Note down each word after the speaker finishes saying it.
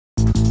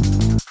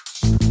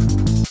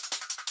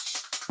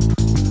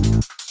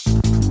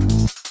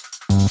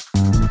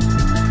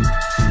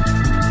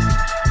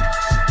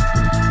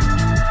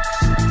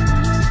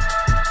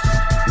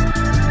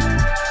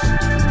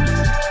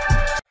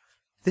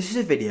This is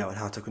a video on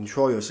how to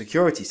control your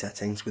security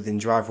settings within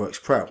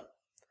DriveWorks Pro.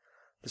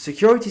 The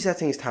Security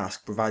Settings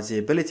task provides the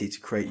ability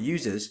to create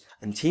users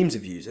and teams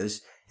of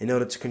users in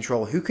order to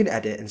control who can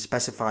edit and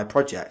specify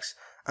projects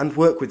and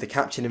work with the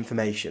captured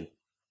information.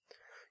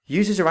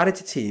 Users are added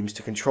to teams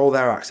to control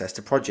their access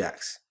to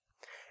projects.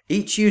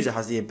 Each user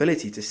has the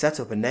ability to set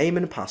up a name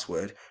and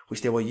password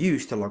which they will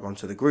use to log on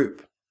to the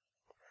group.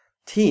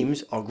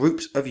 Teams are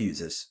groups of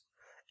users.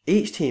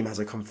 Each team has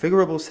a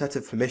configurable set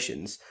of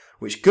permissions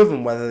which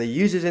govern whether the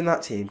users in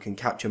that team can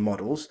capture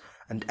models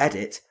and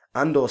edit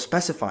and/or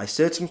specify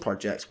certain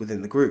projects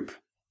within the group.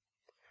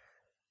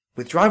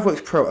 With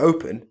DriveWorks Pro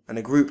open and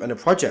a group and a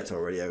project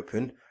already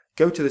open,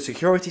 go to the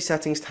Security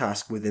Settings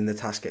task within the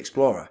Task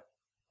Explorer.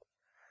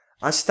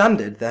 As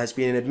standard, there has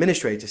been an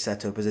administrator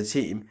set up as a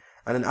team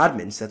and an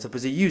admin set up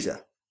as a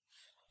user.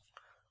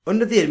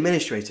 Under the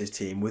Administrators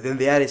team within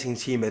the Editing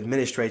Team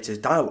Administrators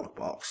dialog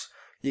box,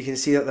 you can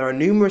see that there are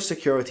numerous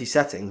security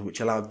settings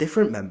which allow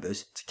different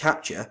members to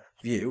capture,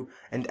 view,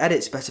 and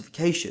edit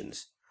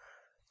specifications.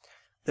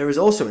 There is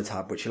also a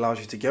tab which allows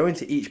you to go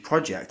into each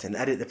project and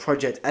edit the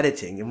project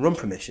editing and run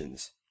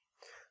permissions.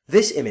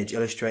 This image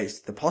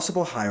illustrates the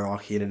possible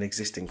hierarchy in an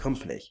existing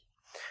company.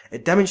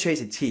 It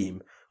demonstrates a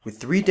team with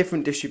 3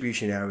 different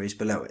distribution areas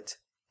below it.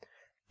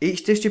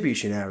 Each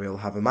distribution area will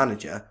have a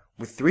manager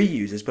with 3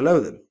 users below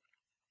them.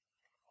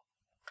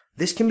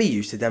 This can be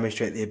used to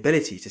demonstrate the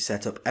ability to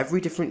set up every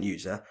different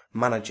user,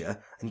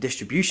 manager, and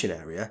distribution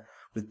area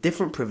with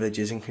different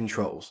privileges and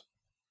controls.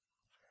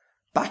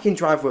 Back in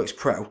DriveWorks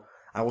Pro,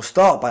 I will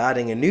start by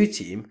adding a new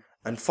team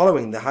and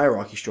following the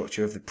hierarchy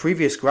structure of the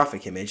previous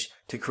graphic image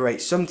to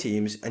create some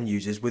teams and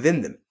users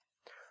within them.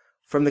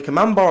 From the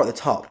command bar at the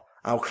top,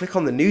 I will click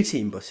on the New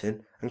Team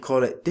button and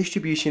call it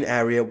Distribution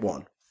Area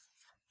 1.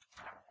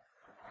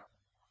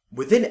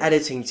 Within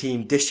Editing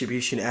Team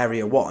Distribution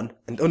Area 1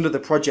 and under the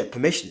Project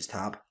Permissions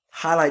tab,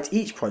 highlight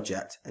each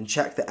project and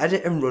check the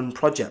Edit and Run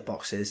project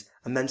boxes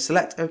and then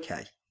select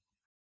OK.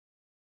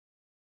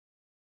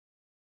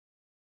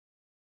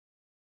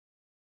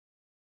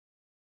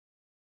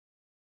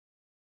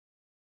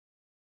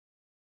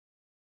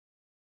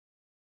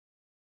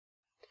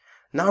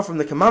 Now from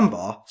the command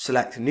bar,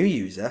 select New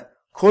User,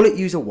 call it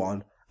User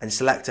 1 and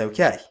select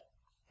OK.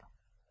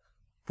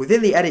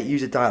 Within the Edit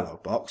User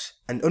dialog box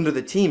and under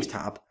the Teams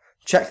tab,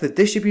 check the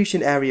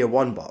Distribution Area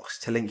 1 box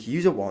to link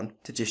User 1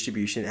 to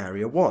Distribution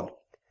Area 1.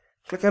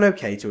 Click on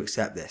OK to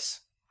accept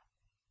this.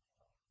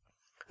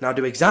 Now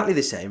do exactly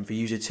the same for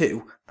User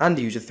 2 and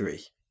User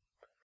 3.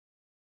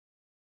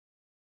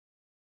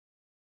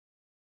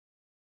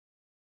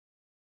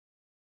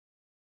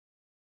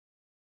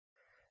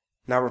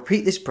 Now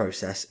repeat this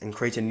process and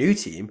create a new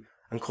team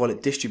and call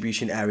it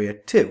Distribution Area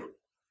 2.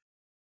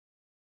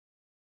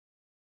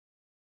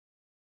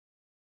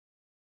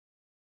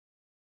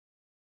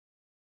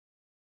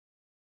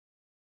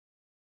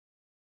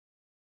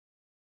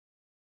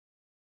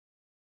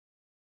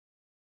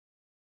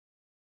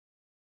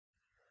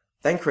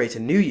 Then create a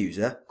new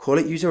user, call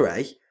it User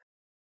A,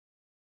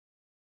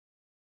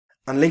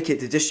 and link it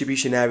to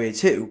Distribution Area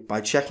 2 by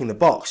checking the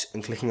box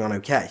and clicking on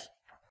OK.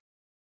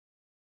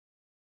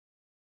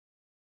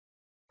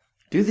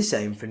 Do the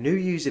same for new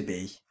User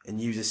B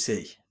and User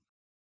C.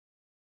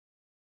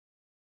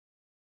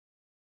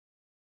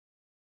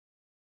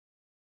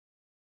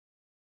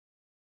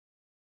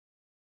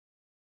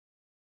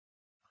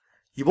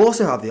 You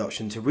also have the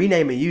option to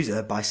rename a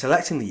user by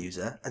selecting the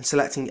user and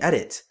selecting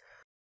Edit.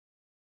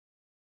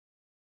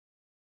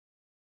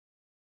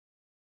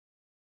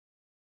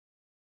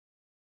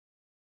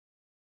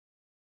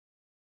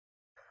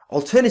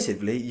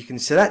 Alternatively, you can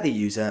select the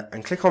user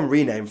and click on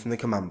Rename from the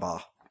command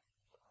bar.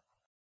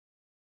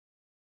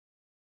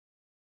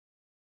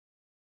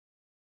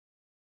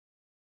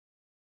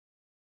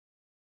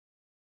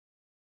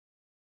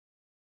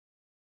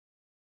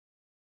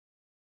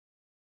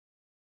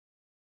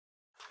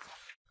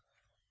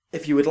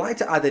 If you would like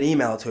to add an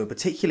email to a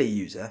particular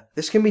user,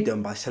 this can be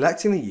done by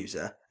selecting the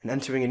user and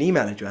entering an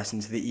email address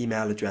into the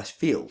email address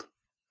field.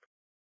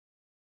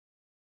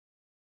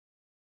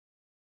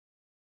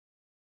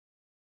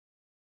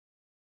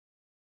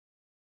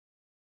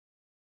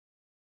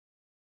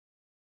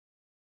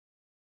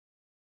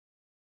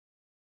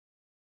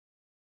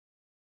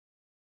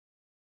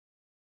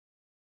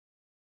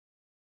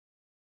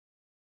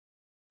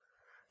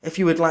 If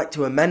you would like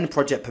to amend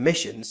project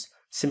permissions,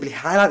 simply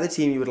highlight the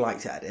team you would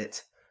like to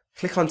edit,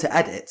 click on to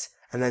Edit,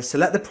 and then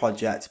select the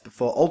project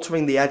before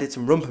altering the Edit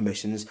and Run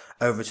permissions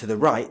over to the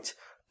right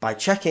by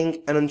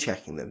checking and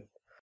unchecking them.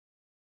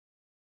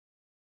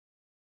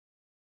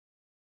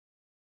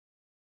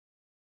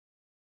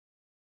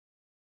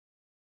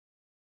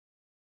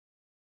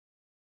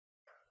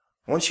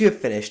 Once you have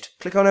finished,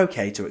 click on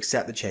OK to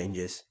accept the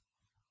changes.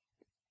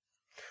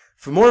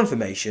 For more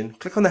information,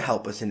 click on the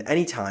Help button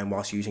anytime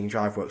whilst using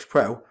DriveWorks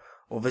Pro,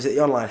 or visit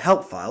the online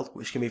help file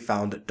which can be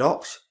found at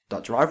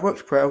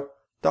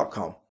docs.driveworkspro.com.